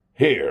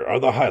Here are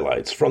the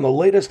highlights from the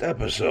latest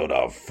episode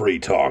of Free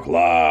Talk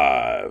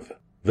Live.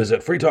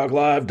 Visit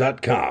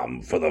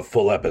freetalklive.com for the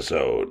full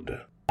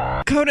episode.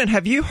 Conan,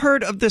 have you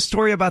heard of this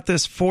story about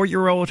this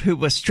 4-year-old who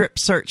was strip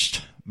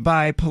searched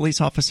by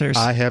police officers?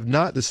 I have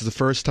not. This is the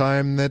first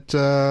time that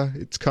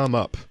it's come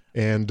up,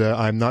 and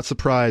I'm not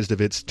surprised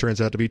if it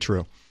turns out to be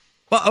true.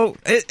 Well,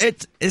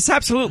 it's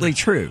absolutely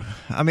true.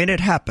 I mean,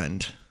 it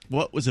happened.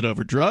 What, was it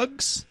over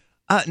drugs?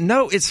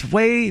 No, it's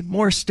way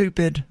more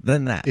stupid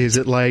than that. Is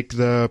it like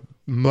the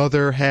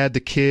mother had the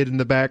kid in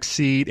the back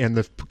seat and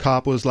the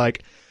cop was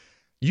like,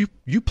 you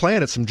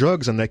planted some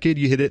drugs on that kid,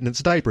 you hid it in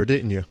its diaper,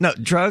 didn't you? No,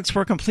 drugs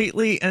were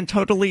completely and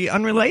totally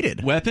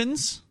unrelated.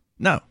 Weapons?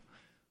 No.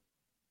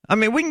 I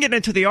mean, we can get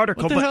into the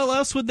article, What the hell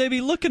else would they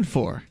be looking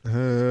for?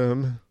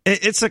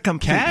 It's a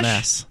complete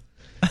Cash?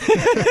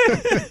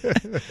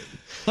 mess.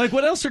 Like,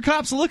 what else are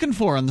cops looking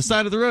for on the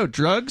side of the road?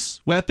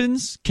 Drugs?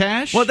 Weapons?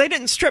 Cash? Well, they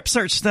didn't strip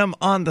search them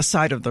on the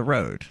side of the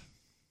road.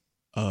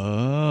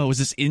 Oh, was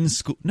this in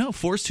school? No,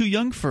 4's too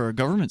young for a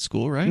government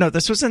school, right? No,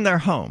 this was in their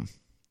home.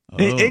 Oh.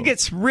 It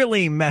gets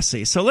really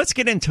messy. So let's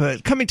get into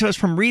it. Coming to us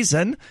from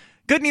Reason.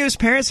 Good news,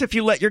 parents, if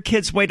you let your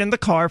kids wait in the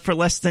car for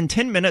less than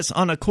 10 minutes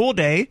on a cool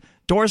day,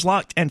 doors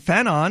locked and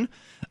fan on,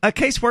 a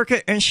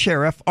caseworker and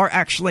sheriff are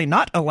actually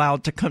not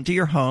allowed to come to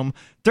your home,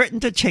 threaten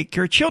to take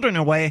your children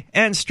away,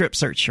 and strip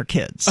search your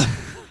kids.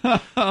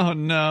 Oh,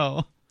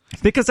 no.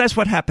 Because that's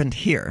what happened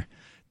here.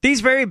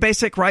 These very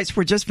basic rights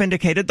were just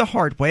vindicated the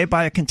hard way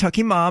by a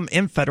Kentucky mom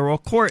in federal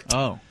court.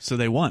 Oh, so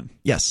they won.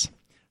 Yes.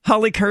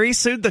 Holly Curry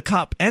sued the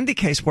cop and the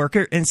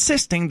caseworker,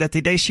 insisting that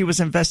the day she was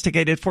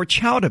investigated for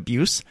child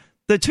abuse,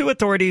 the two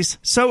authorities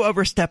so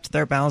overstepped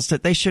their bounds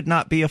that they should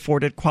not be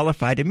afforded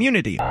qualified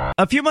immunity.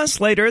 A few months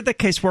later, the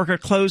caseworker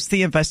closed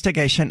the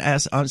investigation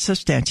as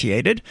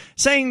unsubstantiated,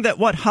 saying that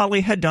what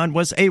Holly had done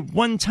was a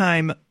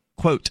one-time,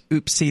 quote,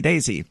 oopsie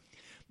daisy.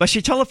 But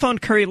she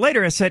telephoned Curry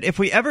later and said, if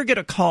we ever get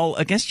a call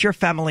against your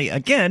family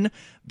again,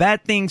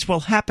 bad things will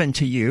happen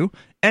to you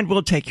and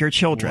we'll take your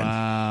children.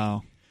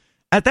 Wow.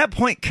 At that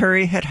point,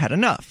 Curry had had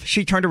enough.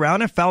 She turned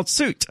around and filed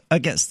suit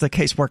against the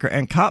caseworker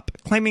and cop,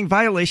 claiming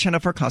violation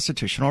of her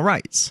constitutional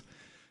rights.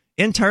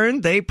 In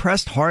turn, they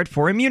pressed hard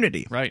for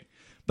immunity. Right.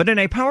 But in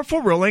a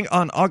powerful ruling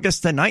on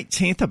August the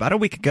 19th, about a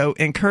week ago,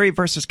 in Curry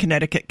v.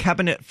 Connecticut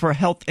Cabinet for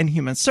Health and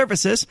Human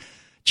Services,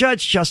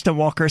 Judge Justin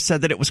Walker said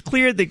that it was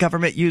clear the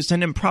government used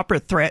an improper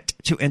threat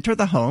to enter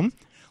the home,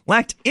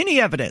 lacked any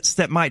evidence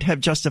that might have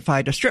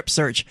justified a strip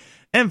search,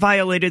 and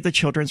violated the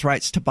children's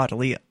rights to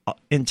bodily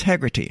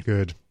integrity.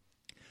 Good.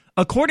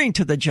 According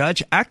to the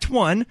judge, Act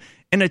 1,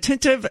 an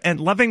attentive and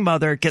loving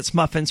mother gets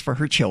muffins for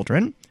her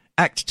children.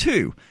 Act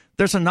 2,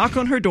 there's a knock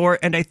on her door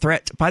and a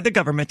threat by the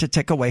government to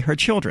take away her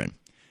children.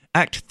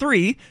 Act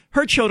 3,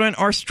 her children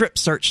are strip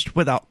searched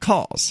without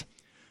cause.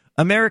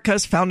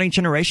 America's founding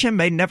generation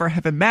may never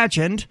have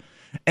imagined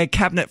a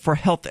cabinet for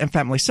health and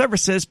family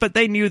services, but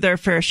they knew their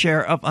fair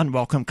share of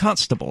unwelcome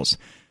constables.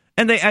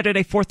 And they added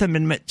a Fourth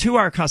Amendment to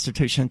our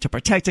Constitution to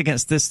protect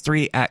against this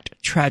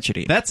 3-act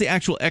tragedy. That's the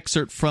actual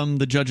excerpt from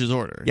the judge's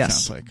order.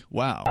 Yes. Sounds like.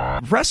 Wow.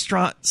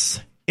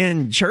 Restaurants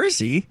in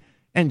Jersey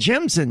and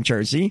gyms in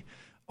Jersey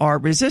are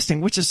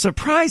resisting, which is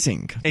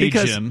surprising. A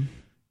gym.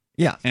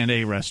 Yeah. And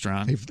a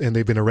restaurant.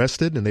 They've been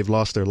arrested, and they've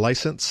lost their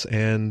license,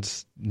 and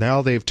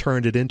now they've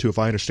turned it into, if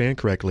I understand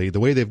correctly, the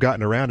way they've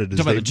gotten around it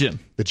is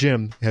the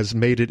gym has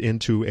made it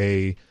into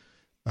a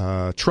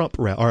Trump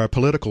or a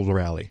political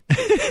rally.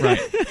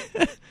 Right.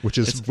 Which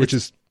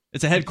is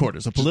it's a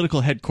headquarters, a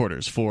political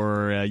headquarters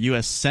for a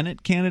U.S.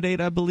 Senate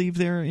candidate, I believe,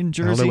 there in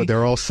Jersey. I don't know,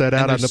 they're all set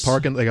out in the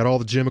parking. They got all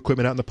the gym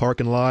equipment out in the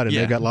parking lot, and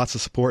they got lots of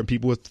support, and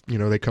people with,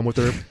 they come with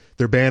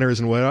their banners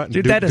and whatnot. And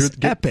Dude, that is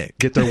epic.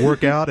 Get their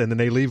workout, and then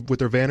they leave with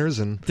their banners.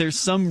 And there's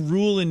some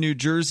rule in New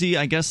Jersey,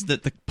 I guess,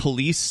 that the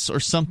police or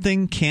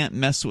something can't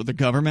mess with the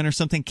government or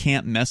something,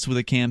 can't mess with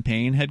a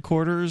campaign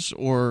headquarters,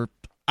 or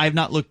I've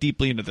not looked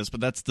deeply into this, but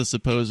that's the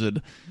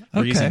supposed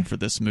reason for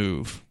this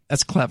move.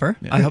 That's clever.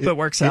 Yeah. I hope it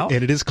works out.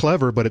 And it is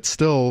clever, but it's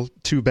still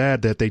too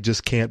bad that they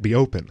just can't be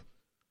open.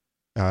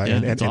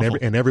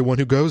 And everyone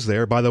who goes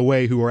there, by the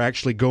way, who are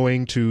actually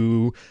going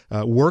to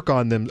work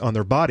on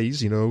their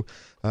bodies,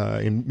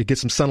 and get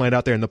some sunlight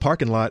out there in the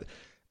parking lot,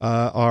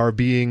 are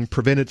being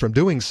prevented from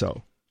doing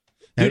so.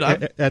 Dude,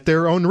 at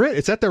their own risk.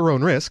 It's at their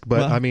own risk,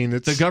 but I mean,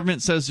 it's the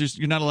government says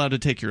you're not allowed to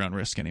take your own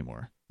risk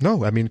anymore.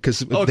 No, I mean,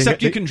 because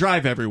except you can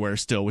drive everywhere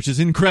still, which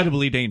is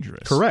incredibly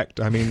dangerous. Correct.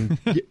 I mean,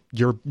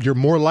 you're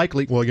more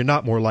likely. Well, you're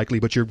not more likely,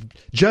 but you're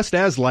just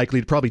as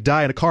likely to probably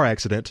die in a car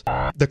accident.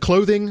 The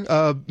clothing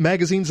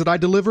magazines that I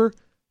deliver,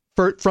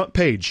 front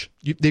page.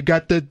 They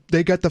got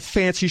the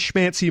fancy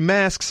schmancy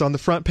masks on the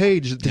front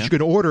page that you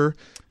can order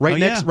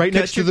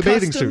next to the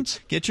bathing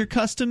suits. Get your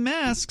custom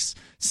masks.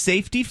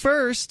 Safety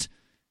first.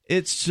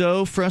 It's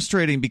so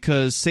frustrating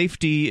because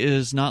safety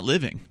is not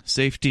living.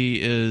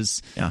 Safety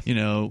is,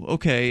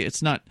 okay,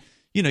 it's not,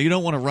 you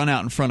don't want to run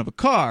out in front of a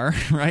car,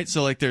 right?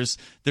 So like there's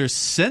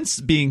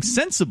being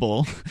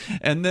sensible,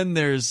 and then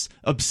there's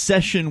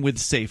obsession with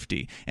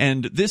safety.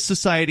 And this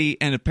society,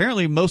 and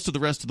apparently most of the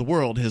rest of the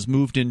world, has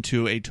moved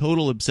into a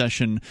total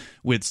obsession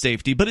with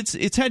safety. But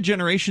it's had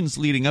generations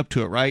leading up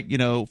to it, right?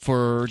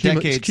 For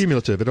decades. It's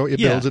cumulative. It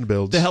builds and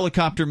builds. The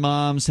helicopter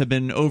moms have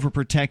been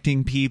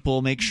overprotecting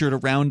people, make sure to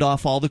round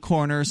off all the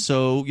corners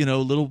so,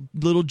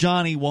 little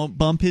Johnny won't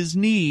bump his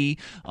knee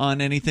on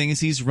anything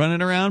as he's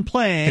running around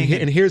playing.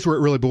 And here's where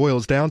it really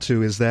boils down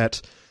to is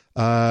that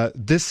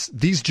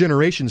these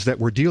generations that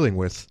we're dealing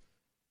with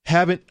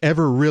haven't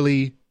ever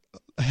really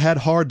had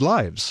hard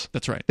lives.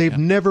 That's right. They've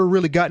never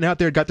really gotten out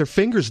there, got their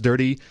fingers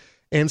dirty,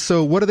 and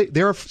so what are they?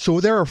 They're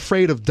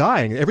afraid of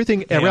dying.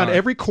 Everything around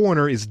every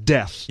corner is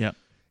death. Yep.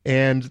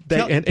 And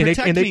they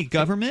protect me,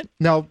 government.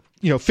 Now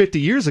 50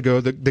 years ago,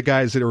 the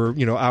guys that were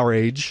our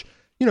age,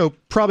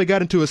 probably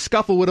got into a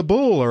scuffle with a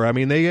bull, or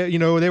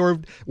they were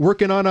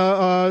working on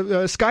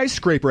a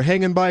skyscraper,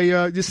 hanging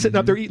by just sitting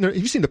up there eating.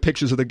 You've seen the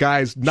pictures of the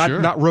guys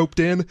not roped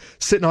in,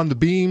 sitting on the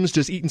beams,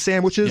 just eating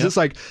sandwiches. Yep. It's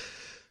like,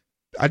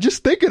 I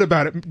just thinking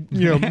about it,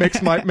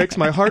 makes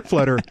my heart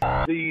flutter.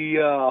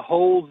 The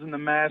holes in the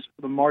mask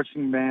for the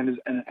marching band is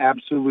an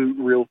absolute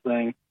real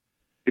thing.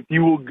 If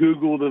you will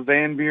Google the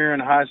Van Buren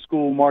High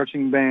School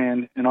marching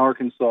band in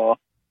Arkansas,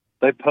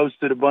 they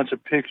posted a bunch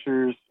of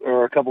pictures,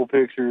 or a couple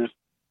pictures,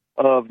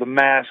 of the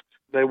masks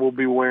they will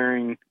be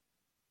wearing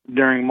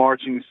during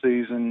marching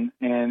season,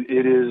 and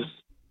it is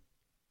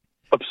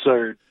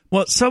absurd.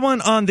 Well,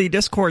 someone on the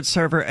Discord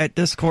server at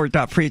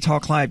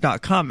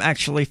discord.freetalklive.com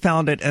actually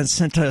found it and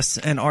sent us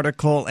an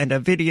article and a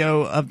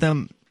video of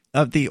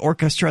the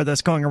orchestra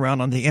that's going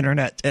around on the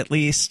internet, at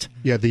least.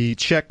 Yeah, the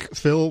Czech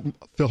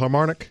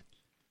Philharmonic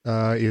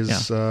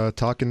is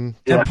talking.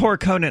 And poor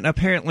Conan,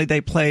 apparently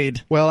they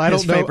played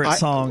his favorite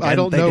song,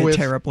 and they did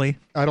terribly.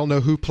 I don't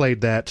know who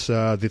played that,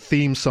 the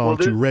theme song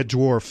to Red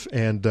Dwarf,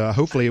 and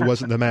hopefully it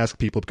wasn't the Mask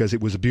people, because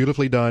it was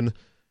beautifully done,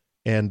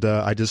 and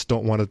I just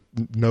don't want to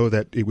know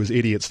that it was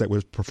idiots that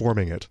was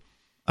performing it.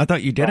 I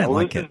thought you didn't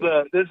like it.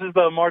 This is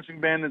the marching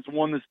band that's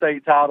won the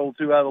state title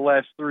 2 out of the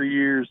last 3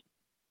 years.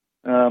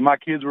 My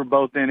kids were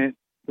both in it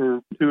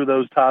for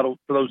those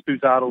 2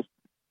 titles.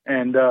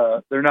 And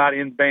they're not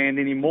in band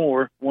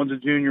anymore. One's a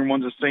junior,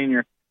 one's a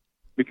senior,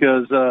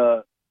 because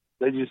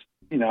they just,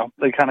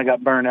 they kind of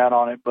got burned out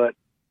on it. But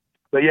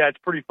yeah, it's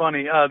pretty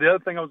funny. The other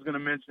thing I was going to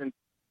mention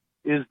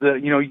is that,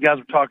 you guys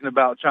were talking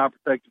about Child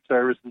Protective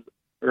Services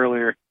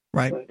earlier.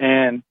 Right.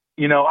 And,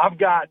 I've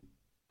got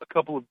a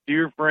couple of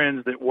dear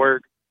friends that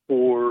work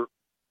for,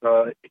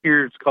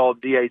 here it's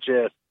called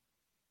DHS,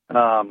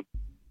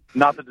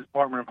 not the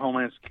Department of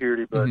Homeland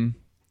Security, but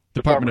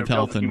Department of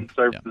Health and Human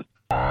Services. Yeah.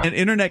 An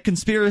internet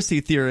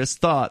conspiracy theorist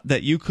thought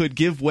that you could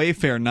give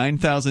Wayfair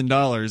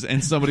 $9,000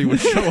 and somebody would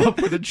show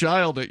up with a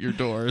child at your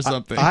door or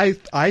something. I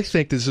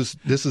think this is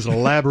an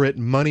elaborate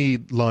money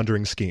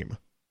laundering scheme.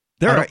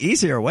 There are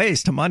easier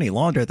ways to money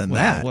launder than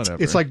that.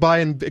 Whatever. It's like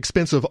buying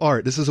expensive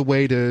art. This is a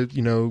way to,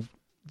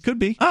 could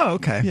be. Oh,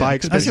 okay. Buy I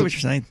expensive. see what you're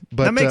saying.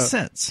 But, that makes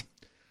sense.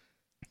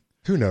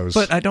 Who knows?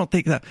 But I don't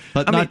think that.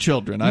 But not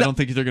children. I don't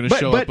think they're going to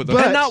show up with a...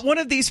 And not one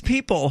of these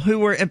people who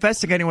were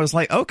investigating was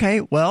like,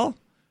 okay, well,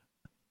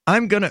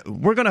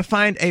 we're gonna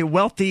find a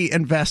wealthy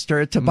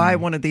investor to buy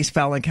one of these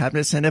filing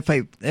cabinets, and if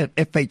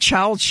a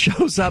child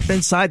shows up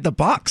inside the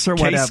box or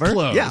whatever, case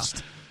closed. Yeah.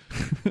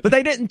 But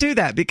they didn't do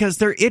that because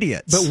they're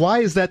idiots. But why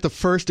is that the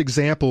first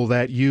example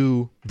that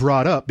you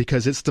brought up?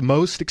 Because it's the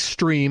most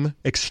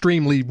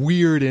extremely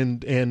weird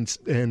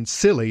and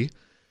silly.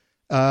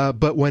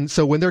 But when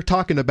they're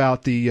talking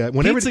about the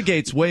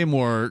Pizzagate's way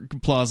more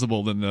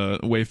plausible than the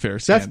Wayfair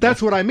scandal.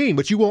 That's what I mean.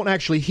 But you won't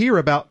actually hear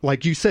about,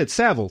 like you said,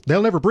 Savile.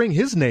 They'll never bring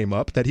his name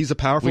up, that he's a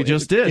powerful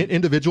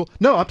individual.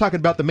 No, I'm talking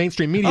about the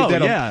mainstream media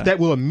that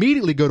will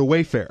immediately go to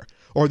Wayfair,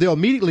 or they'll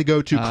immediately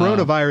go to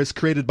coronavirus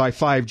created by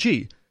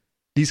 5G.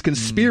 These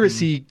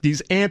conspiracy,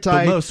 these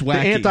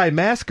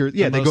anti-maskers,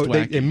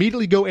 they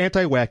immediately go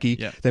anti-wacky.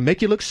 Yeah. They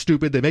make you look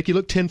stupid. They make you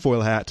look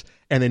tinfoil hat,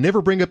 and they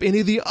never bring up any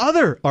of the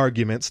other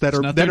arguments that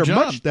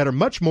are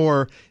much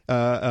more.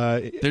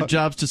 Their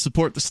job's to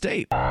support the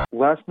state.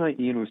 Last night,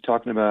 Ian was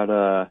talking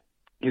about.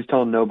 He was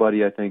telling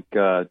nobody. I think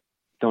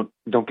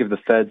don't give the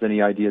feds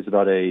any ideas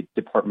about a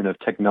Department of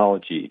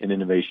Technology and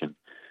Innovation,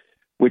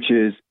 which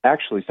is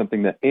actually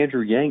something that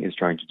Andrew Yang is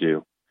trying to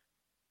do,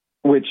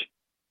 which.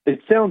 It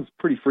sounds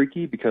pretty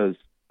freaky because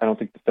I don't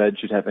think the Fed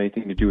should have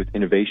anything to do with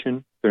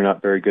innovation. They're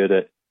not very good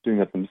at doing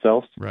that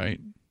themselves.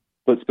 Right.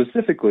 But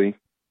specifically,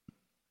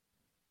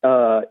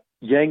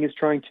 Yang is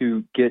trying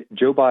to get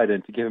Joe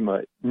Biden to give him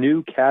a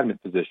new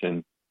cabinet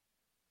position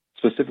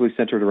specifically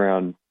centered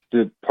around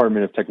the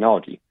Department of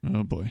Technology.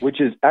 Oh, boy.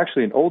 Which is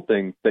actually an old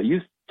thing that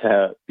used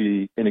to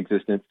be in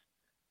existence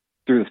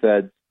through the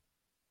Feds.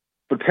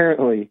 But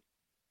apparently,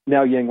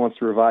 now Yang wants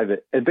to revive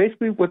it. And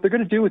basically what they're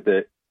going to do with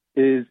it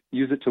is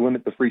use it to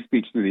limit the free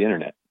speech through the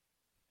internet,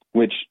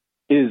 which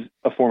is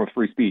a form of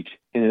free speech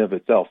in and of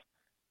itself,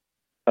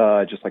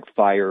 just like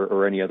fire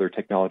or any other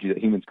technology that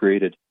humans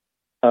created.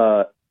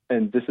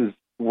 And this is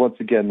once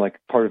again, like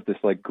part of this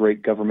like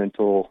great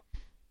governmental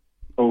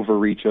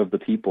overreach of the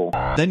people.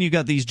 Then you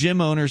got these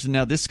gym owners, and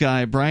now this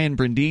guy, Brian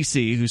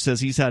Brindisi, who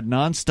says he's had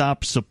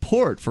nonstop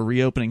support for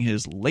reopening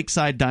his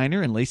Lakeside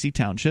Diner in Lacey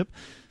Township,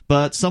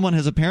 but someone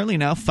has apparently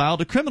now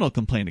filed a criminal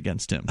complaint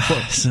against him.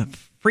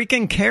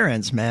 Freaking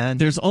Karens, man.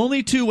 There's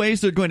only two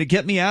ways they're going to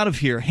get me out of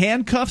here: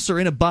 handcuffs or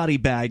in a body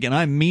bag, and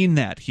I mean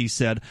that, he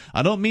said.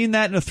 I don't mean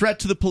that in a threat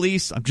to the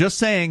police. I'm just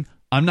saying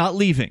I'm not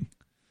leaving.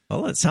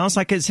 Well, it sounds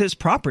like it's his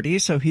property,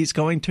 so he's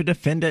going to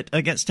defend it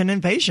against an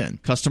invasion.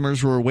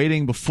 Customers were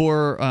waiting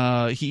before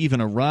he even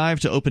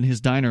arrived to open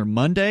his diner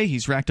Monday.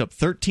 He's racked up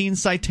 13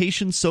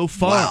 citations so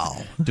far,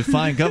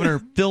 defying Governor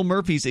Phil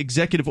Murphy's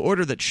executive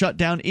order that shut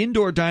down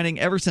indoor dining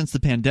ever since the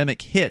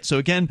pandemic hit. So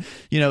again,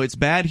 it's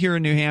bad here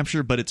in New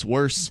Hampshire, but it's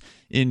worse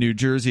in New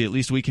Jersey. At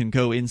least we can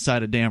go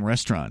inside a damn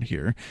restaurant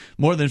here.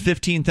 More than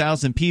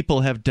 15,000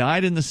 people have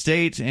died in the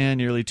state, and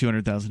nearly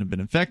 200,000 have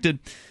been infected.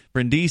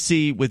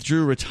 Brindisi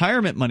withdrew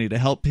retirement money to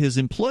help his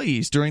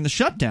employees during the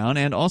shutdown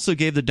and also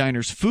gave the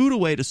diner's food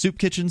away to soup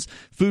kitchens,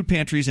 food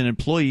pantries, and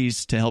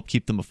employees to help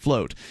keep them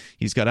afloat.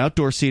 He's got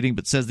outdoor seating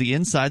but says the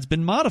inside's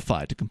been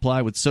modified to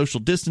comply with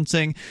social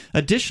distancing.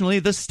 Additionally,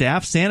 the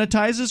staff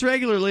sanitizes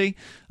regularly.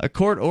 A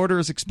court order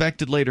is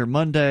expected later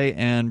Monday,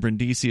 and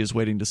Brindisi is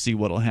waiting to see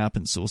what will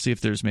happen. So we'll see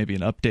if there's maybe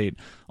an update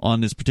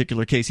on this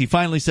particular case. He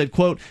finally said,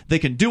 quote, "They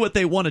can do what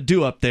they want to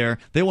do up there.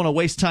 They want to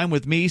waste time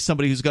with me,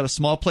 somebody who's got a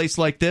small place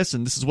like this,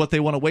 and this is what they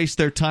want to waste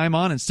their time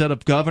on instead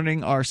of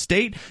governing our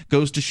state.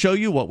 Goes to show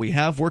you what we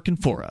have working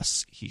for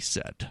us," he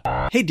said.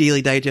 Hey,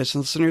 Daily Digest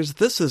listeners,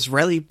 this is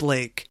Riley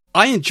Blake.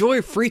 I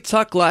enjoy Free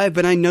Talk Live,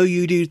 and I know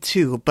you do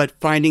too, but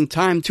finding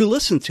time to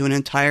listen to an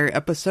entire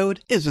episode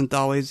isn't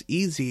always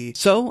easy.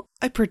 So,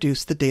 I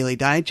produce the Daily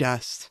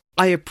Digest.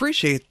 I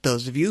appreciate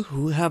those of you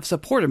who have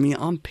supported me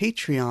on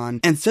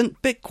Patreon and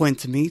sent Bitcoin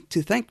to me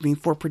to thank me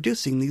for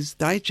producing these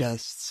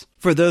digests.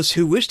 For those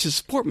who wish to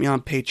support me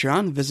on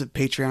Patreon, visit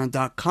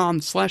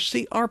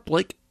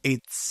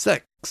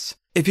patreon.com/crblake86.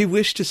 If you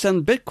wish to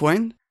send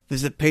Bitcoin,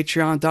 visit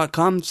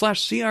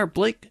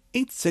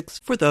patreon.com/crblake86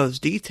 for those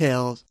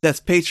details. That's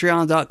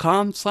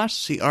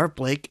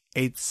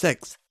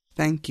patreon.com/crblake86.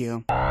 Thank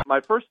you.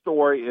 My first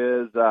story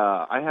is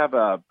I have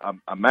a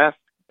mask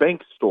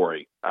bank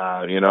story.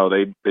 They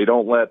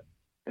don't let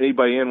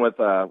anybody in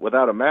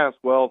without a mask.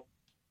 Well,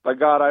 by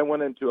God, I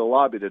went into a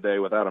lobby today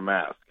without a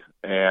mask,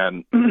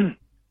 and congratulations.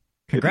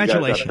 If you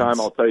guys have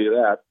time, I'll tell you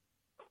that.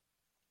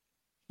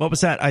 What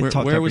was that?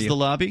 Where was the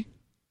lobby?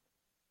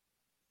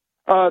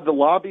 The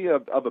lobby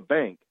of a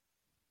bank.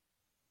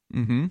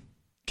 Mm-hmm. Okay.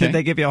 Did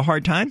they give you a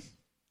hard time?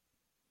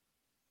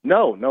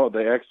 No,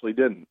 they actually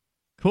didn't.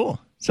 Cool.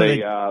 So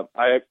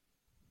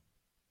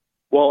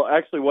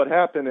actually, what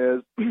happened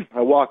is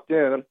I walked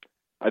in.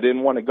 I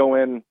didn't want to go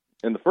in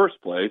the first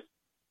place,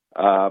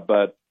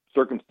 but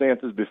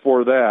circumstances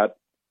before that,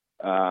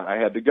 I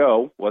had to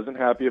go. Wasn't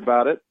happy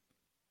about it.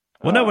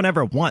 Well, no one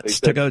ever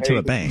wants to go to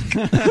a bank.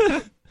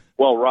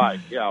 Well, right.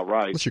 Yeah,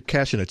 right. Unless you're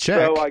cashing a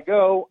check. So I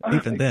go.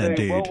 Even then,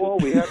 dude. Well,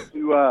 we have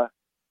to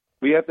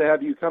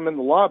have you come in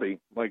the lobby.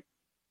 Like,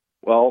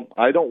 well,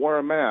 I don't wear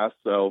a mask,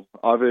 so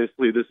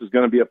obviously this is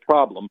going to be a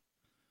problem.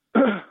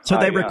 So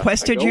they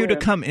requested you to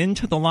come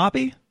into the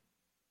lobby?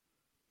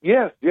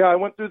 Yes. Yeah, I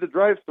went through the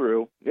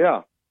drive-through.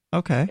 Yeah.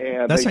 Okay.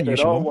 And that's they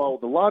unusual. said,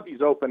 the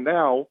lobby's open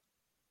now,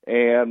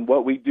 and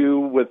what we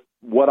do with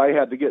what I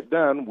had to get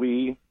done,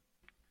 we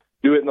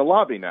do it in the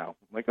lobby now.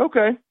 I'm like,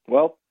 okay,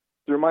 well,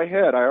 through my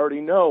head, I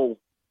already know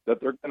that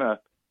they're going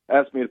to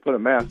ask me to put a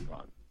mask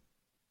on.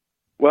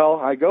 Well,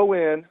 I go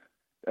in,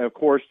 and of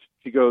course,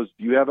 she goes,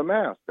 "Do you have a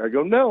mask?" I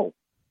go, "No."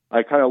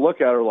 I kind of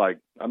look at her like,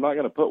 I'm not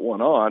going to put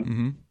one on.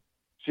 Mm-hmm.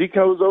 She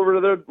goes over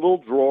to the little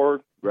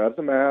drawer, grabs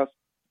a mask,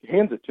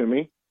 hands it to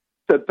me,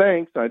 said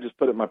thanks, and I just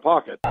put it in my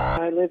pocket.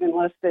 I live in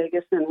Las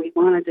Vegas, and we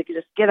wanted to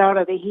just get out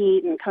of the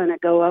heat and kind of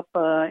go up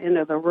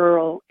into the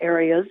rural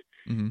areas.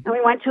 Mm-hmm. And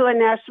we went to a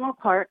national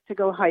park to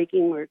go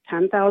hiking. We're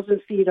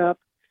 10,000 feet up.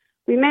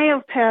 We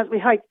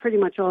hiked pretty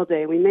much all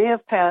day. We may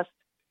have passed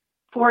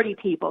 40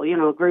 people,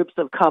 groups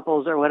of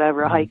couples or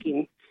whatever, Mm-hmm.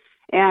 hiking.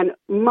 And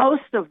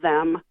most of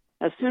them,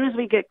 as soon as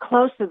we get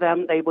close to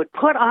them, they would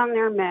put on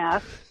their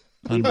masks.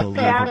 We would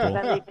pass, and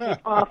then they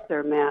take off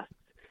their masks.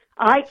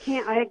 I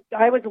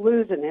was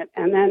losing it.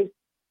 And then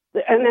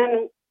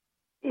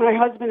my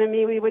husband and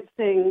me, we would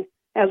sing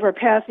as we're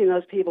passing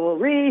those people,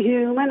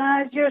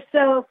 "Rehumanize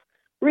yourself,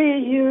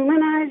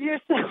 rehumanize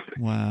yourself."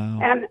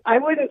 Wow. And I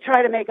wouldn't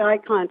try to make eye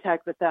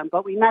contact with them,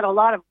 but we met a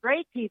lot of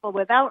great people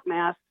without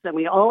masks, and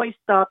we always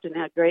stopped and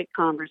had great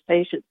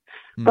conversations.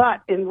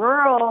 But in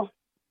rural,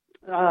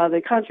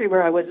 the country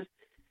where I was,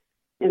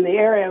 in the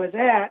area I was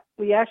at,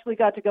 we actually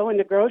got to go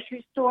into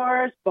grocery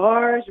stores,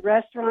 bars,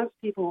 restaurants.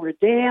 People were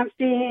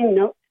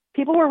dancing.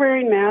 People were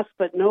wearing masks,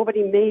 but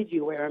nobody made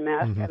you wear a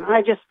mask. Mm-hmm. And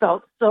I just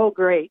felt so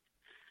great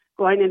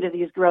going into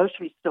these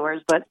grocery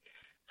stores. But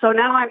so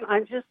now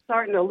I'm just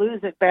starting to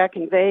lose it back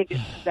in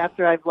Vegas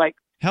after I've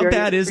How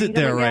bad is it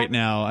there right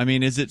now? I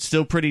mean, is it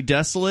still pretty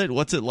desolate?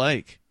 What's it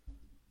like?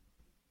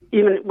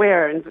 Even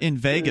where? In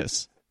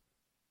Vegas.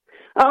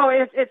 Oh,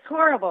 it's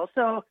horrible.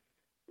 So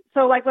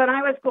like when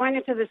I was going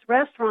into this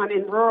restaurant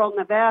in rural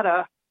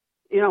Nevada,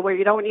 where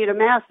you don't need a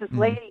mask, this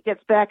lady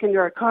gets back into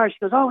her car. She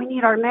goes, "Oh, we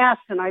need our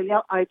masks." And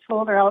I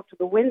told her out to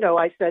the window,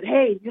 I said,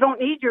 "Hey, you don't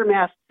need your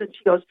masks." And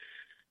she goes,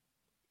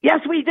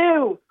 "Yes, we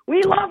do.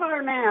 We love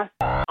our masks."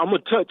 I'm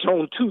going to touch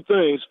on two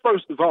things.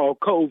 First of all,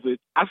 COVID.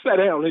 I sat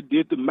down and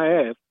did the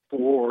math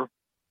for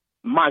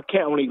my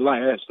county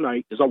last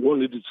night because I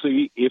wanted to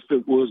see if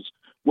it was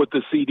what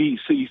the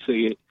CDC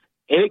said.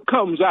 And it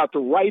comes out to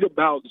right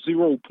about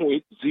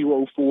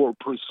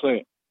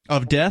 0.04%.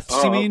 Of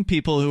deaths, you mean?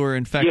 People who were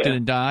infected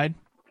and died?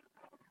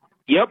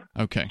 Yep.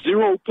 Okay.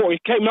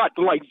 Came out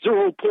to like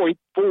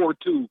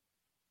 0.42,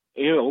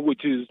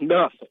 which is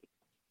nothing.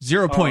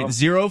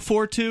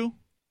 0.042?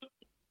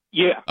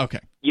 Yeah. Okay.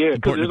 Yeah, because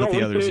important to there's put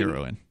the only other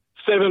zero in.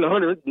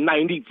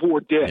 794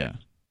 deaths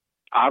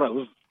out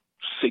of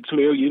 6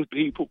 million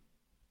people.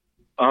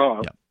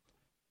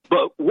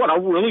 But what I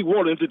really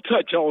wanted to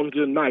touch on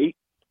tonight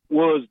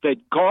was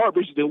that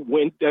garbage that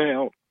went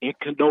down in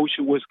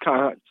Kenosha,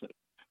 Wisconsin.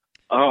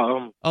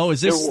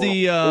 Is this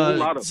the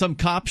some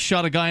cops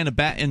shot a guy in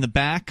the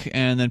back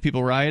and then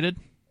people rioted?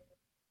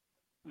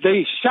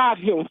 They shot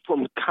him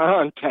from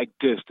contact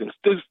distance.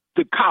 The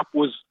cop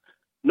was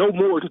no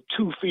more than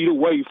 2 feet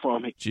away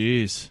from it.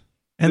 Jeez.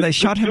 And they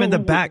shot him in the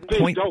back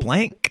point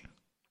blank?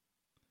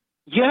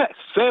 Yes,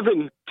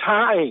 7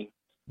 times.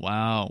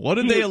 Wow. What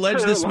did they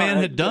allege this man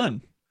had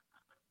done?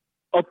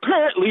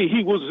 Apparently,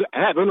 he was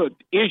having an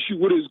issue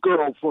with his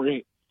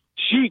girlfriend.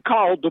 She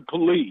called the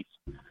police.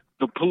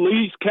 The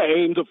police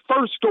came. The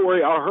first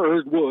story I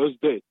heard was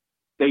that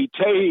they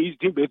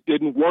tased him. It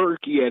didn't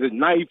work. He had a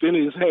knife in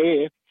his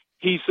hand.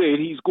 He said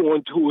he's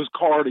going to his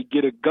car to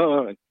get a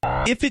gun.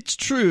 If it's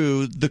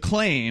true, the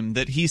claim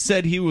that he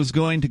said he was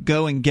going to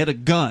go and get a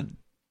gun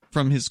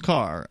from his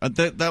car,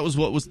 that was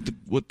what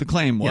the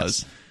claim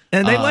was. Yes.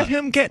 And they let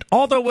him get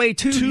all the way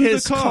to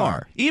his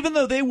car. Even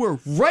though they were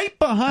right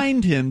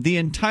behind him the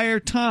entire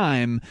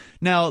time.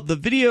 Now, the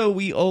video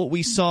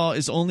we saw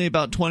is only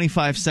about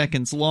 25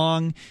 seconds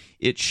long.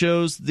 It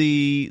shows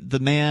the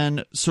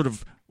man sort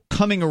of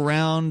coming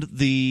around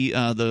the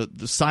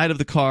side of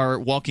the car,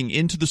 walking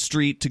into the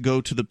street to go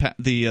to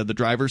the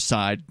driver's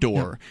side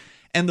door. Yeah.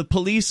 And the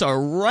police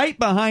are right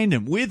behind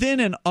him, within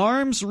an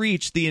arm's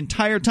reach the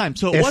entire time.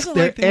 So it wasn't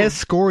like they're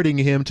escorting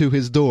him to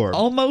his door.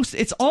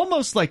 It's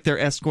almost like they're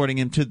escorting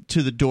him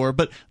to the door.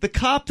 But the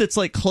cop that's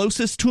like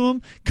closest to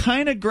him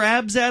kind of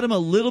grabs at him a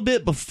little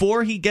bit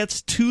before he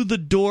gets to the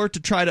door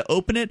to try to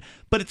open it.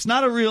 But it's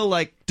not a real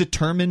like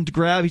determined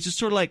grab. He just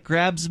sort of like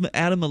grabs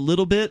at him a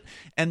little bit,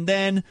 and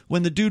then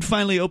when the dude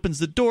finally opens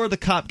the door, the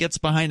cop gets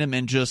behind him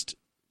and just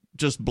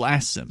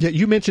blasts him. Yeah,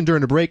 you mentioned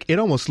during the break, it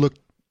almost looked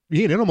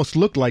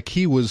like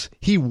he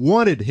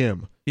wanted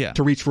him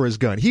to reach for his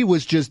gun. He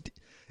was just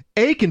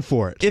aching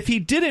for it. If he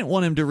didn't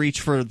want him to reach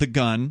for the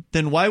gun,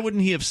 then why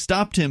wouldn't he have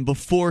stopped him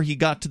before he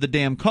got to the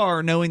damn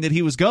car, knowing that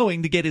he was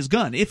going to get his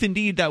gun? If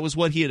indeed that was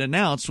what he had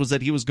announced, was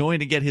that he was going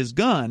to get his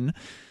gun.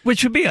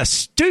 Which would be a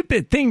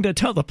stupid thing to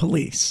tell the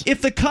police.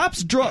 If the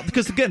cops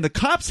because again, the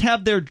cops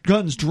have their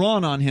guns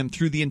drawn on him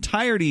through the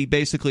entirety,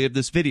 basically, of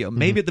this video.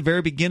 Maybe at the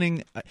very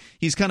beginning,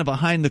 he's kind of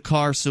behind the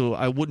car, so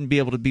I wouldn't be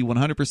able to be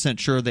 100%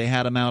 sure they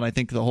had him out, I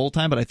think, the whole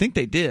time, but I think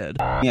they did.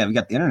 Yeah, we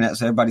got the internet,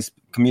 so everybody's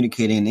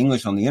communicating in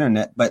English on the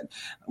internet, but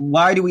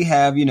why do we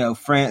have,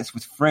 France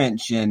with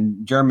French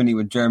and Germany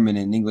with German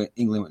and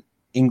England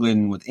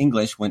with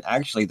English, when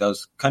actually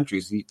those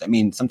countries, I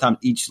mean, sometimes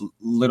each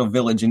little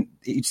village and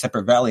each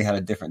separate valley had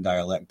a different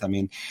dialect. I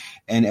mean,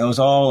 and it was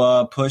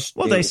all pushed.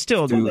 Well, they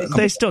still do have.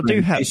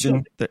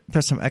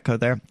 There's some echo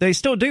there. They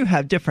still do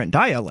have different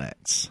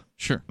dialects.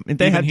 Sure, I mean,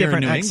 they have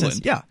different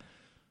accents. Yeah,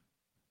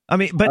 I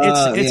mean, but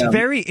it's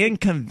very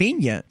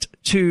inconvenient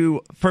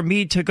for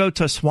me to go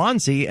to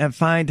Swansea and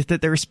find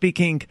that they're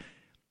speaking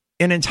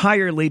an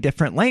entirely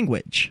different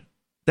language.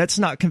 That's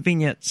not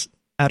convenient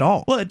at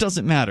all. Well, it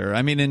doesn't matter.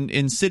 I mean,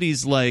 in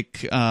cities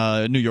like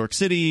New York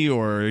City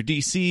or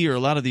D.C. or a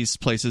lot of these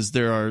places,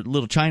 there are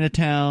little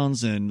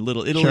Chinatowns and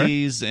little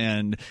Italies, sure.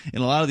 And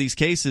in a lot of these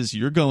cases,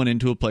 you're going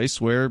into a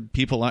place where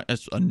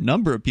a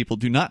number of people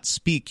do not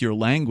speak your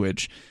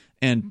language,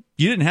 and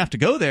you didn't have to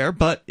go there,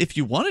 but if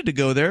you wanted to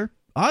go there,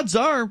 odds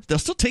are they'll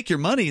still take your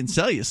money and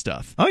sell you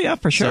stuff. Oh, yeah,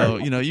 for sure.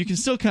 So, you can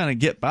still kind of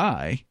get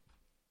by.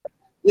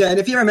 Yeah, and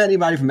if you ever met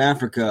anybody from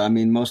Africa, I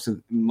mean, most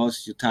of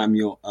the time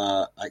you'll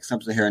like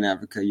sub-Saharan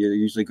Africa, you're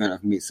usually going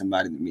to meet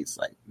somebody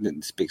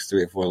that speaks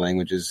 3 or 4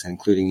 languages,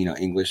 including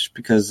English,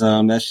 because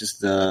that's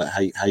just how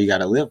you got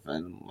to live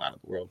in a lot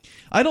of the world.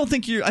 I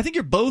think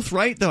you're both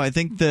right, though. I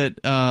think that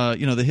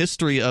the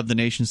history of the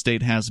nation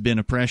state has been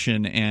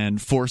oppression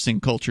and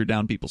forcing culture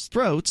down people's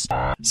throats.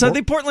 So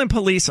the Portland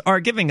police are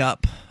giving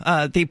up.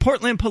 The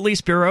Portland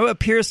Police Bureau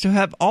appears to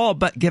have all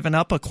but given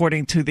up,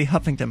 according to the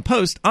Huffington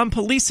Post, on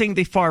policing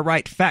the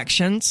far-right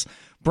factions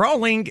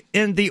brawling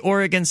in the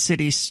Oregon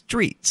City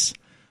streets.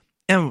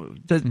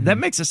 And that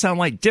makes it sound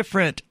like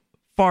different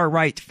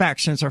far-right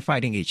factions are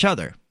fighting each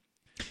other.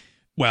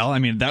 Well, I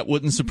mean, that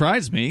wouldn't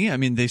surprise me. I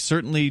mean,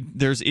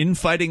 there's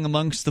infighting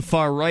amongst the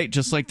far right,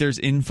 just like there's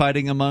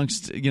infighting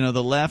amongst,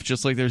 the left,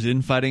 just like there's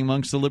infighting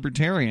amongst the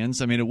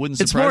libertarians. I mean, it wouldn't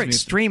surprise me. It's more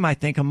extreme, I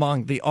think,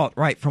 among the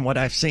alt-right from what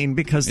I've seen,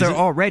 because they're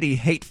already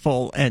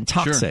hateful and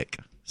toxic.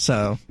 Sure.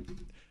 So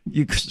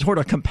you sort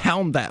of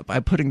compound that by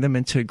putting them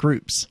into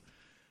groups.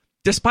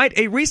 Despite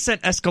a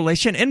recent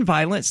escalation in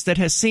violence that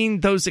has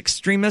seen those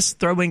extremists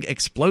throwing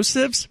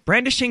explosives,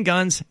 brandishing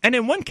guns, and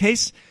in one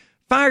case,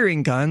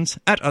 firing guns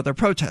at other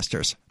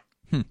protesters.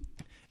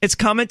 It's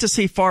common to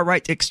see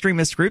far-right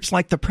extremist groups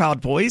like the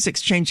Proud Boys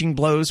exchanging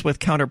blows with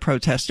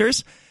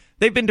counter-protesters.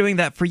 They've been doing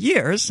that for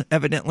years,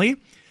 evidently,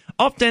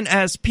 often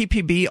as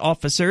PPB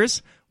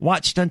officers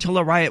watched until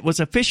a riot was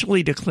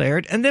officially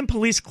declared, and then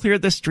police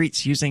cleared the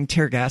streets using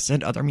tear gas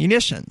and other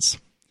munitions.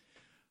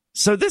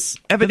 So this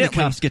evidently... Then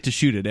the cops get to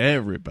shoot at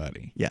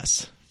everybody.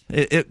 Yes.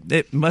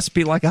 It must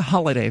be like a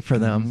holiday for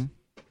them.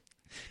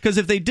 Because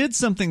if they did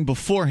something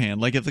beforehand,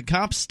 like if the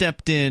cops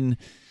stepped in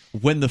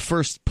when the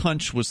first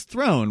punch was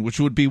thrown, which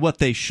would be what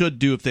they should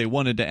do if they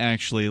wanted to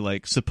actually,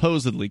 like,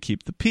 supposedly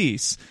keep the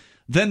peace,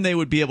 then they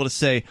would be able to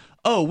say,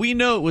 oh, we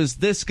know it was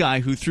this guy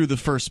who threw the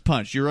first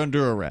punch. You're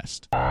under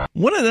arrest.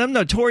 One of them,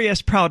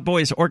 notorious Proud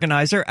Boys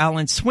organizer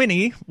Alan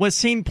Swinney, was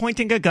seen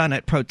pointing a gun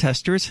at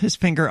protesters, his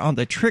finger on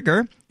the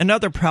trigger.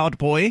 Another Proud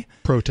Boy...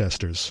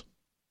 Protesters.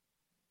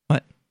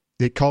 What?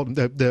 They called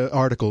the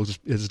article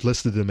is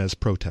listed them as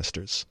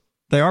protesters.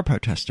 They are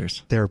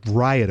protesters. They're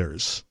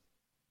rioters.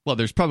 Well,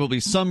 there's probably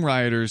some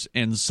rioters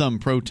and some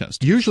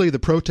protesters. Usually the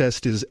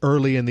protest is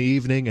early in the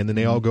evening, and then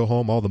they all go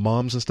home. All the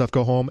moms and stuff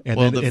go home.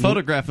 And the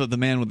photograph of the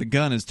man with the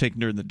gun is taken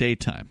during the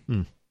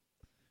daytime.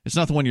 It's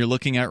not the one you're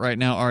looking at right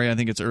now, Ari. I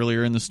think it's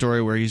earlier in the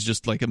story where he's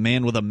just like a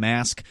man with a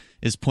mask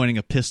is pointing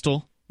a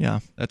pistol. Yeah.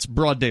 That's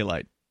broad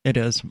daylight. It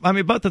is. I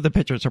mean, both of the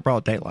pictures are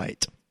broad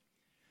daylight.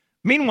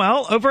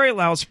 Meanwhile, over a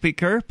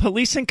loudspeaker,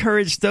 police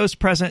encouraged those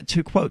present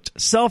to, quote,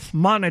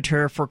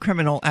 self-monitor for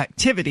criminal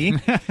activity.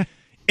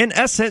 In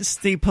essence,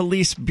 the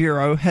police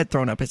bureau had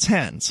thrown up its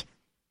hands.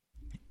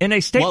 In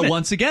a statement... Well,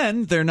 once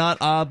again, they're not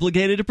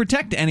obligated to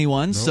protect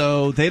anyone,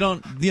 so they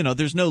don't,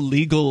 there's no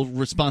legal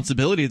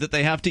responsibility that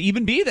they have to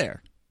even be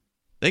there.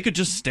 They could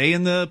just stay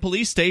in the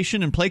police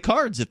station and play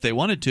cards if they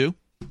wanted to.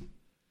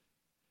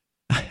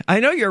 I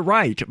know you're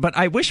right, but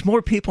I wish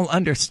more people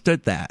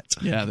understood that.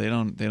 Yeah, they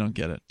don't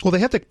get it. Well, they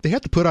have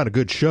to put on a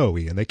good show,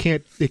 Ian. They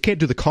can't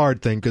do the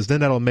card thing, because then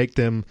that'll make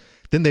them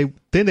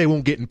they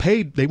won't get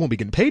paid. They won't be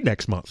getting paid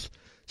next month.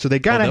 So they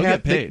kind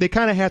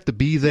of have to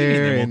be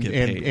there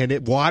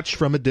and watch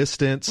from a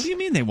distance. What do you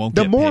mean they won't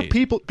get paid? The more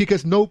people,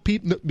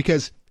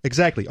 because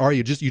exactly, Ari,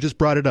 you just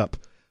brought it up.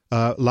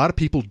 A lot of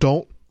people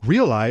don't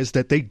realize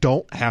that they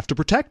don't have to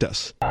protect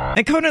us.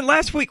 And Conan,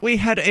 last week we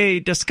had a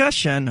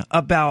discussion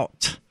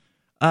about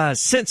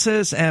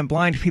senses and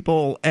blind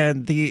people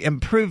and the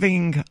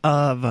improving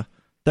of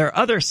their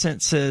other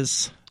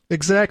senses.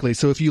 Exactly.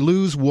 So if you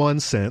lose one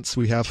sense,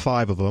 we have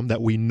 5 of them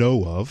that we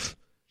know of.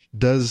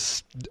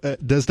 Does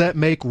that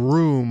make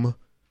room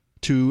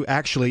to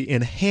actually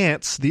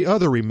enhance the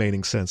other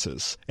remaining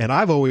senses? And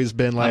I've always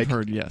been like, I've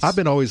heard yes. I've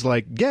been always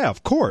like, yeah,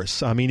 of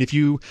course. I mean, if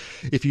you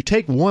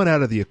take one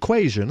out of the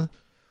equation,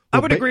 I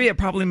would agree. It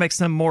probably makes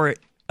them more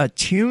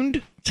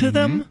attuned to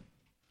them.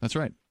 That's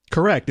right.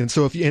 Correct. And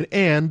so if you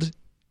and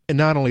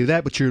not only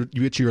that, but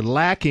you're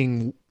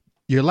lacking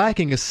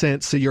a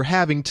sense, so you're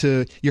having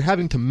to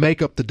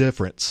make up the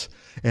difference.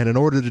 And in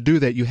order to do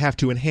that, you have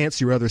to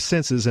enhance your other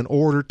senses in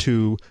order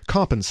to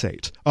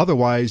compensate.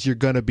 Otherwise, you're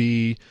going to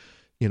be,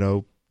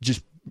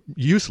 just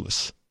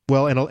useless.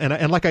 Well,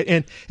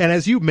 and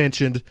as you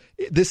mentioned,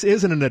 this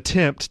isn't an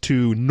attempt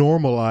to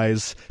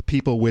normalize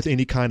people with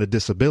any kind of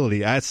disability.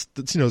 That's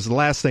it's the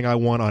last thing I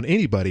want on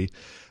anybody.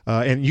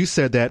 And you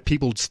said that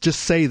people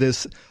just say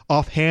this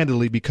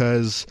offhandedly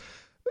because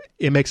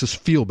it makes us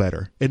feel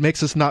better. It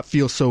makes us not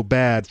feel so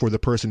bad for the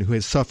person who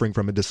is suffering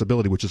from a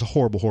disability, which is a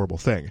horrible, horrible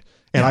thing.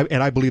 And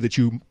I believe that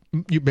you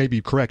may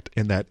be correct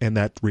in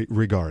that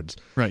regards.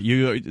 Right.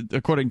 You,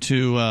 according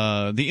to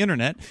the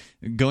internet,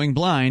 going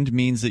blind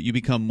means that you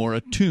become more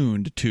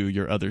attuned to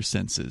your other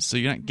senses. So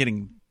you're not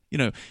getting,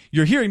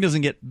 your hearing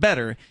doesn't get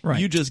better.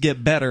 Right. You just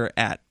get better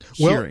at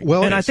hearing.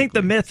 Well, and I think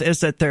the myth is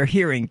that their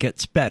hearing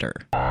gets better.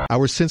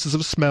 Our senses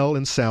of smell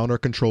and sound are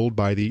controlled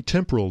by the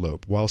temporal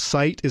lobe, while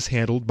sight is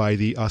handled by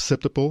the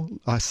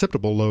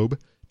occipital lobe.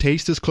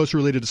 Taste is closely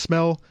related to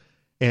smell,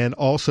 and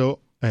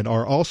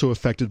are also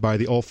affected by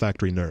the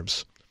olfactory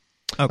nerves.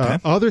 Okay.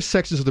 Other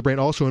sections of the brain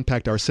also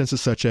impact our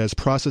senses, such as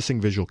processing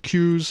visual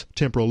cues,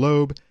 temporal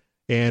lobe,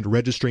 and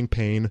registering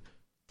pain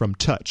from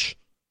touch.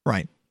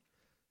 Right.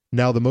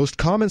 Now, the most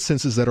common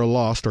senses that are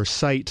lost are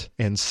sight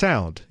and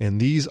sound, and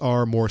these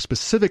are more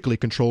specifically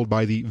controlled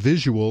by the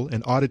visual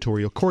and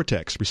auditory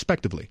cortex,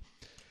 respectively.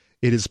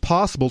 It is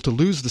possible to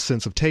lose the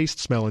sense of taste,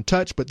 smell, and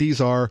touch, but these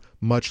are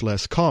much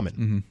less common.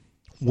 Mm-hmm.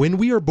 When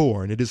we are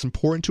born, it is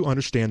important to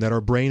understand that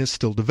our brain is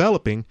still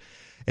developing,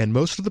 and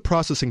most of the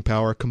processing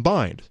power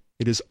combined.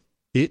 It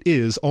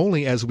is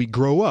only as we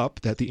grow up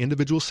that the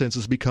individual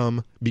senses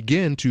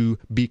begin to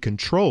be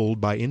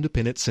controlled by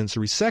independent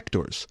sensory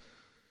sectors.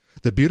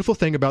 The beautiful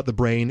thing about the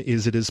brain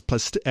is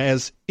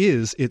as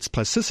is its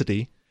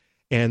plasticity,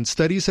 and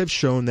studies have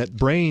shown that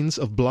brains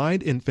of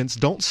blind infants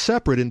don't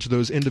separate into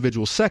those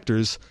individual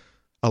sectors,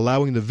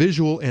 allowing the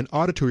visual and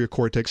auditory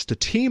cortex to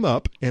team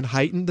up and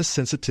heighten the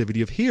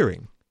sensitivity of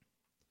hearing.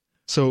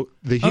 So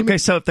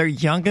so if they're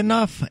young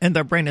enough and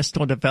their brain is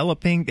still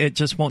developing, it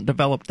just won't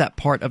develop that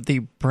part of the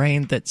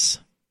brain that's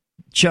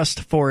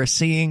just for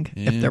seeing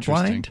if they're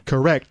blind?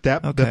 Correct.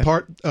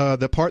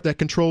 The part that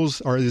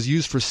controls or is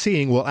used for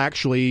seeing will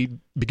actually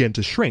begin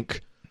to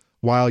shrink,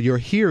 while your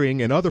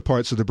hearing and other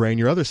parts of the brain,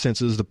 your other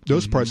senses,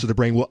 those parts of the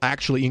brain will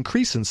actually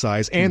increase in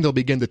size, and they'll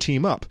begin to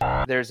team up.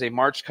 There's a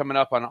march coming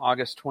up on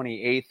August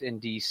 28th in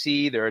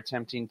D.C. They're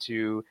attempting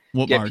to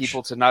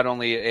people to not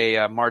only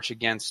a march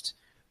against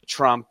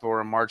Trump or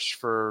a march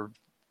for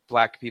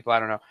black people. I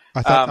don't know.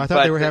 I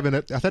thought they were having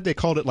it. I thought they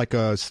called it like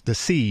the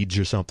siege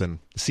or something.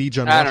 Siege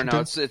on Washington? I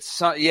don't know.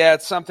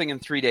 It's something in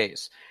 3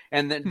 days,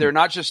 and they're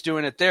not just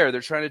doing it there.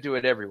 They're trying to do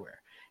it everywhere,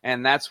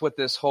 and that's what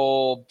this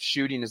whole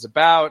shooting is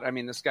about. I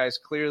mean, this guy's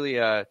clearly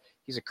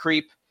he's a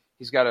creep.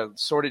 He's got a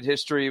sordid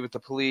history with the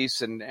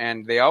police,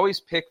 and they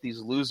always pick these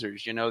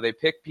losers. You know, they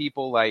pick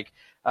people like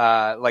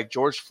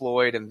George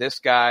Floyd and this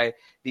guy,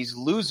 these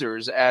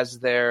losers as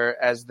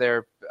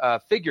their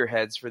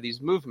figureheads for these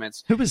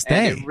movements. Who was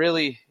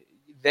they?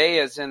 They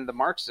as in the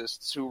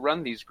Marxists who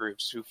run these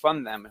groups, who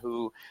fund them,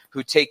 who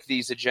take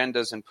these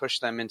agendas and push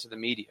them into the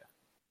media.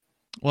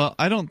 Well,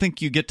 I don't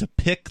think you get to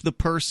pick the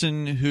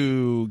person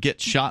who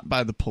gets shot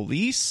by the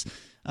police.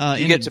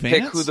 You get to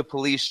pick who the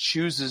police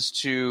chooses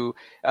to,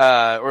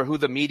 or who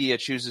the media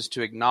chooses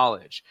to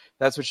acknowledge.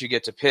 That's what you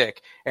get to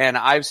pick. And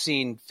I've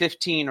seen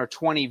 15 or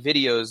 20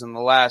 videos in the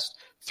last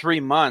 3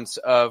 months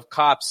of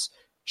cops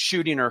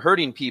shooting or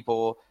hurting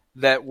people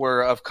that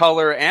were of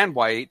color and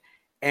white,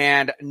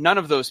 and none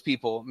of those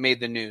people made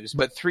the news.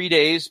 But 3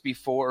 days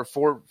before, or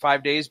 4 or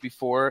 5 days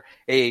before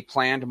a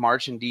planned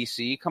march in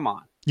D.C., come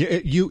on.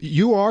 Yeah,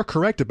 you are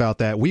correct about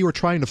that. We were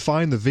trying to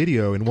find the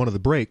video in one of the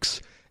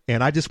breaks,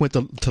 and I just went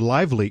to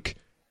LiveLeak,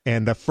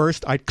 and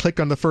I clicked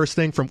on the first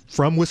thing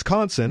from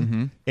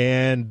Wisconsin,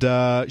 and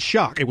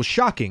shock. It was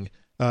shocking.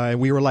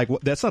 And we were like,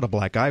 that's not a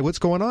black guy. What's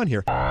going on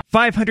here?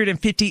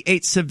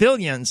 558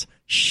 civilians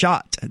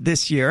shot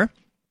this year.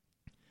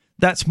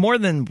 That's more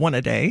than one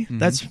a day.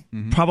 That's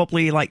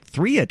probably like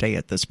 3 a day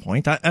at this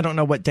point. I don't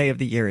know what day of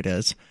the year it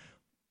is.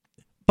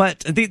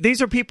 But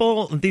these are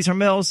people, these are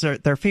males,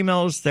 they're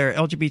females, they're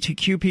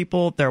LGBTQ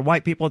people, they're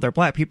white people, they're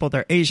black people,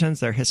 they're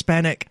Asians, they're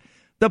Hispanic.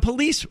 The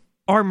police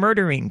are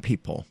murdering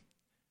people.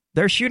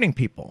 They're shooting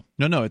people.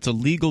 No, it's a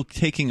legal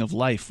taking of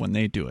life when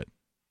they do it.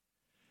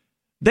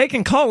 They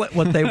can call it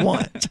what they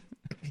want.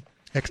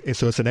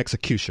 So it's an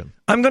execution.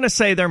 I'm going to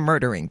say they're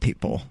murdering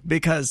people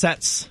because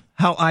that's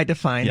how I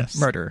define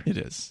murder. It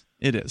is.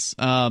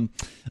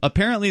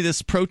 Apparently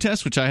this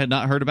protest, which I had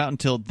not heard about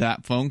until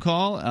that phone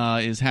call,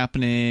 is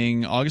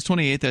happening August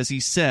 28th, as he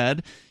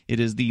said. It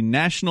is the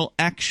National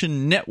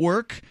Action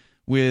Network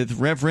with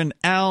Reverend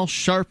Al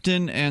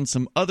Sharpton and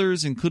some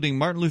others, including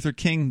Martin Luther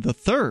King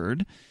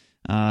III.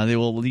 They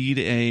will lead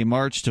a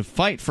march to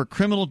fight for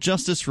criminal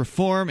justice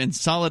reform in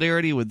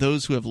solidarity with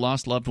those who have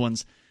lost loved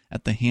ones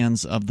at the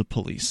hands of the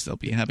police. They'll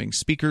be having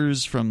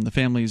speakers from the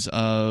families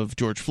of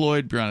George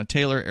Floyd, Breonna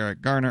Taylor,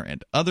 Eric Garner,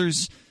 and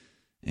others.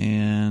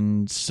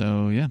 And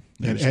so, yeah.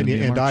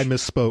 And I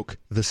misspoke.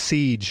 The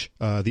siege,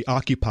 the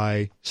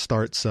Occupy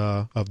starts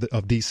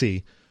of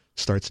D.C.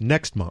 starts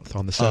next month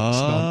on the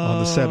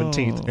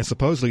 17th, and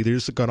supposedly they're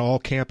just going to all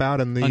camp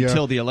out in the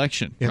until the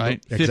election,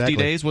 right? Exactly. 50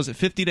 days. Was it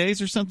 50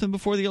 days or something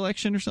before the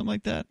election or something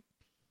like that?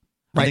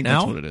 Right I think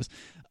now, that's what it is.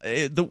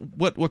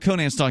 What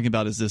Conan's talking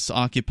about is this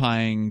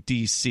occupying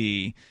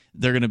D.C.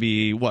 They're going to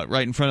be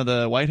right in front of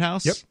the White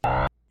House. Yep.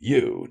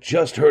 You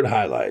just heard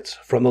highlights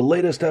from the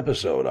latest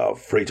episode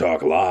of Free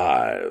Talk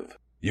Live.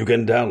 You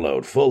can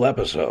download full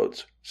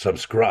episodes,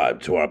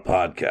 subscribe to our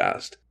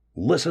podcast,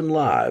 listen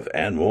live,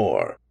 and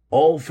more,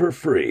 all for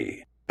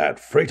free at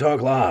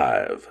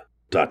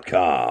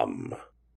freetalklive.com.